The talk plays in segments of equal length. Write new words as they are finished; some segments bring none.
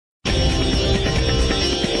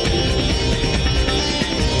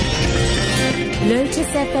Lotus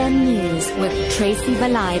FM News with Tracy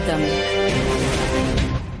Valaydham.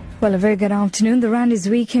 Well, a very good afternoon. The rand is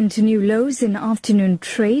weakened to new lows in afternoon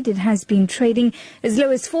trade. It has been trading as low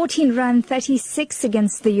as 14 rand 36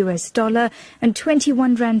 against the US dollar and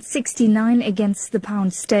 21 rand 69 against the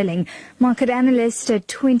pound sterling. Market analyst at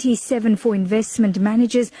 27 for investment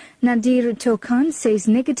managers Nadir Tokan says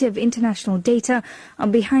negative international data are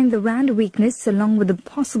behind the rand weakness along with a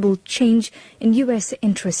possible change in US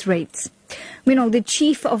interest rates. Meanwhile, the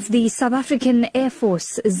chief of the South African Air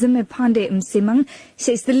Force, Zimepande Msimang,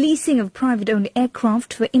 says the leasing of private-owned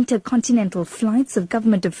aircraft for intercontinental flights of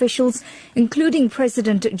government officials, including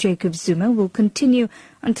President Jacob Zuma, will continue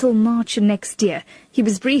until March next year. He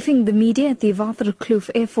was briefing the media at the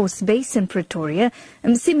Waterkloof Air Force Base in Pretoria.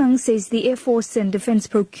 Msimang says the Air Force and Defence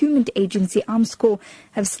Procurement Agency Armscor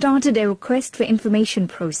have started a request for information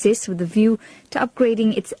process with a view to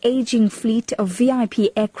upgrading its ageing fleet of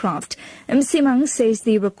VIP aircraft. Msimang says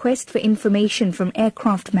the request for information from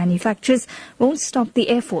aircraft manufacturers won't stop the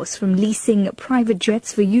Air Force from leasing private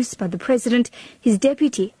jets for use by the President, his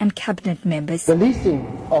deputy and cabinet members. The leasing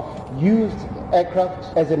of used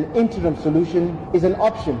aircraft as an interim solution is an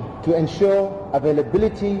option to ensure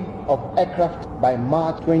availability of aircraft by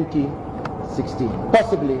March 2016,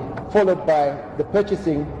 possibly followed by the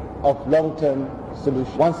purchasing of long-term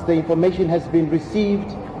solutions. Once the information has been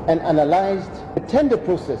received and analyzed, the tender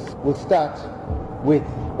process will start with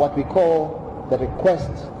what we call the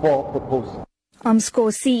request for proposal.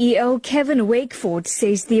 Armscor CEO Kevin Wakeford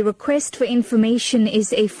says the request for information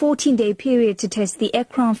is a 14-day period to test the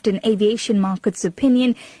aircraft and aviation market's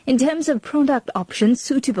opinion in terms of product options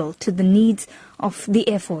suitable to the needs of the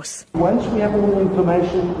Air Force. Once we have all the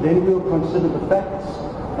information, then we'll consider the facts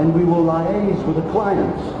and we will liaise with the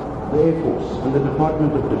clients, the Air Force and the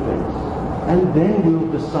Department of Defence. And then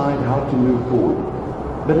we'll decide how to move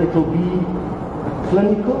forward. But it will be a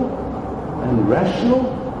clinical and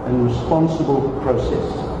rational and responsible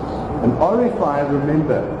process. An RFI,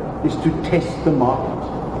 remember, is to test the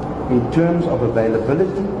market in terms of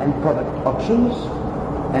availability and product options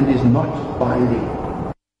and is not binding.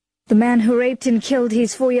 The man who raped and killed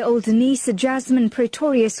his 4-year-old niece, Jasmine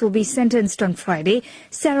Pretorius, will be sentenced on Friday.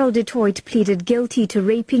 Cyril Detroit pleaded guilty to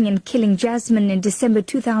raping and killing Jasmine in December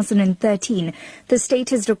 2013. The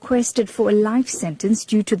state has requested for a life sentence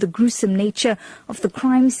due to the gruesome nature of the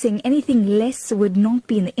crime, saying anything less would not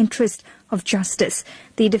be in the interest of justice.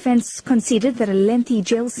 The defence conceded that a lengthy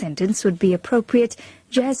jail sentence would be appropriate.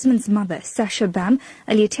 Jasmine's mother, Sasha Bam,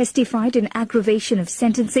 earlier testified in aggravation of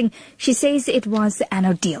sentencing. She says it was an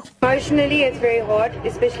ordeal. Emotionally, it's very hard,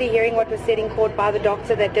 especially hearing what was said in court by the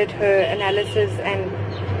doctor that did her analysis and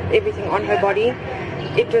everything on her body.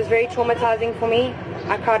 It was very traumatizing for me.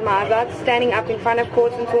 I cried my eyes out. Standing up in front of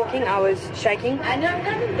courts and talking, I was shaking.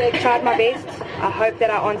 I tried my best. I hope that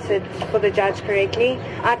I answered for the judge correctly.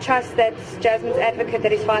 I trust that Jasmine's advocate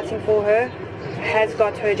that is fighting for her has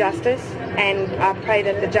got her justice, and I pray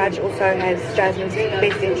that the judge also has Jasmine's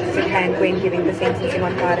best interest in hand when giving the sentencing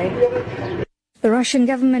on Friday. The Russian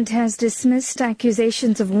government has dismissed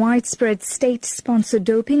accusations of widespread state-sponsored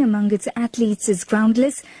doping among its athletes as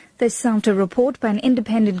groundless. This after a report by an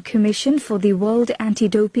independent commission for the World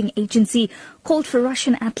Anti-Doping Agency called for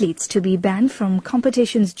Russian athletes to be banned from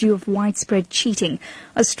competitions due of widespread cheating.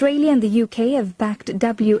 Australia and the UK have backed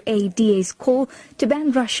WADA's call to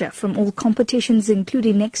ban Russia from all competitions,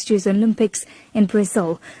 including next year's Olympics in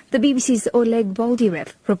Brazil. The BBC's Oleg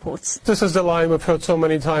Boldyrev reports. This is the line we've heard so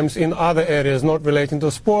many times in other areas not relating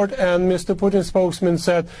to sport, and Mr. Putin's spokesman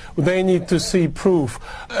said they need to see proof.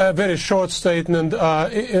 A very short statement.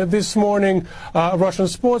 This morning, Russian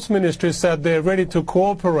sports ministry said they're ready to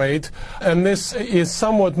cooperate, and this is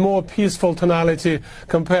somewhat more peaceful tonality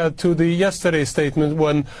compared to the yesterday's statement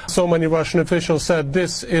when so many Russian officials said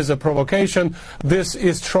this is a provocation, this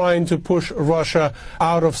is trying to push Russia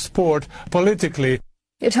out of sport politically.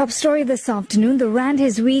 Your top story this afternoon, the rand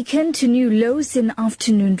has weakened to new lows in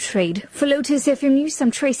afternoon trade. For Lotus FM News,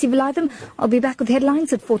 I'm Tracy Valaydham. I'll be back with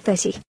headlines at 4:30.